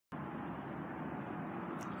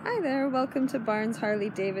Hi there, welcome to Barnes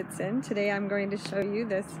Harley-Davidson. Today I'm going to show you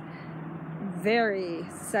this very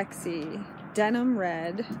sexy denim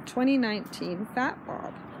red 2019 Fat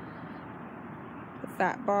Bob. The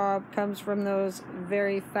Fat Bob comes from those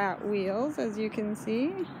very fat wheels, as you can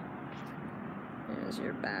see. There's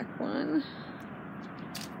your back one.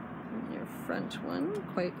 And your front one,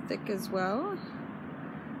 quite thick as well.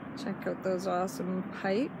 Check out those awesome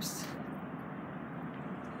pipes.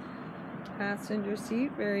 Passenger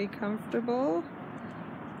seat, very comfortable.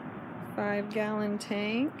 5-gallon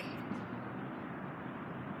tank.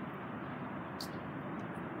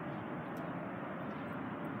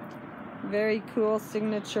 Very cool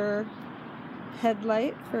signature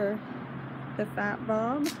headlight for the Fat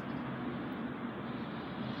Bob.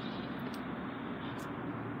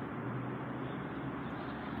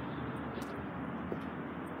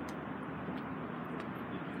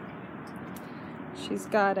 She's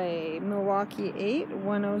got a Milwaukee 8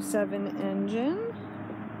 107 engine.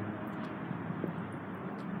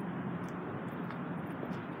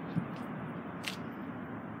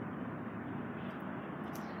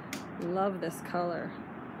 Love this color.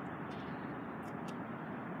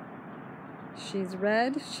 She's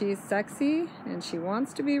red, she's sexy, and she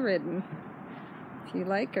wants to be ridden. If you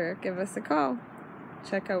like her, give us a call.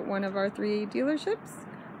 Check out one of our 3 dealerships.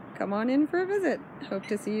 Come on in for a visit. Hope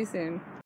to see you soon.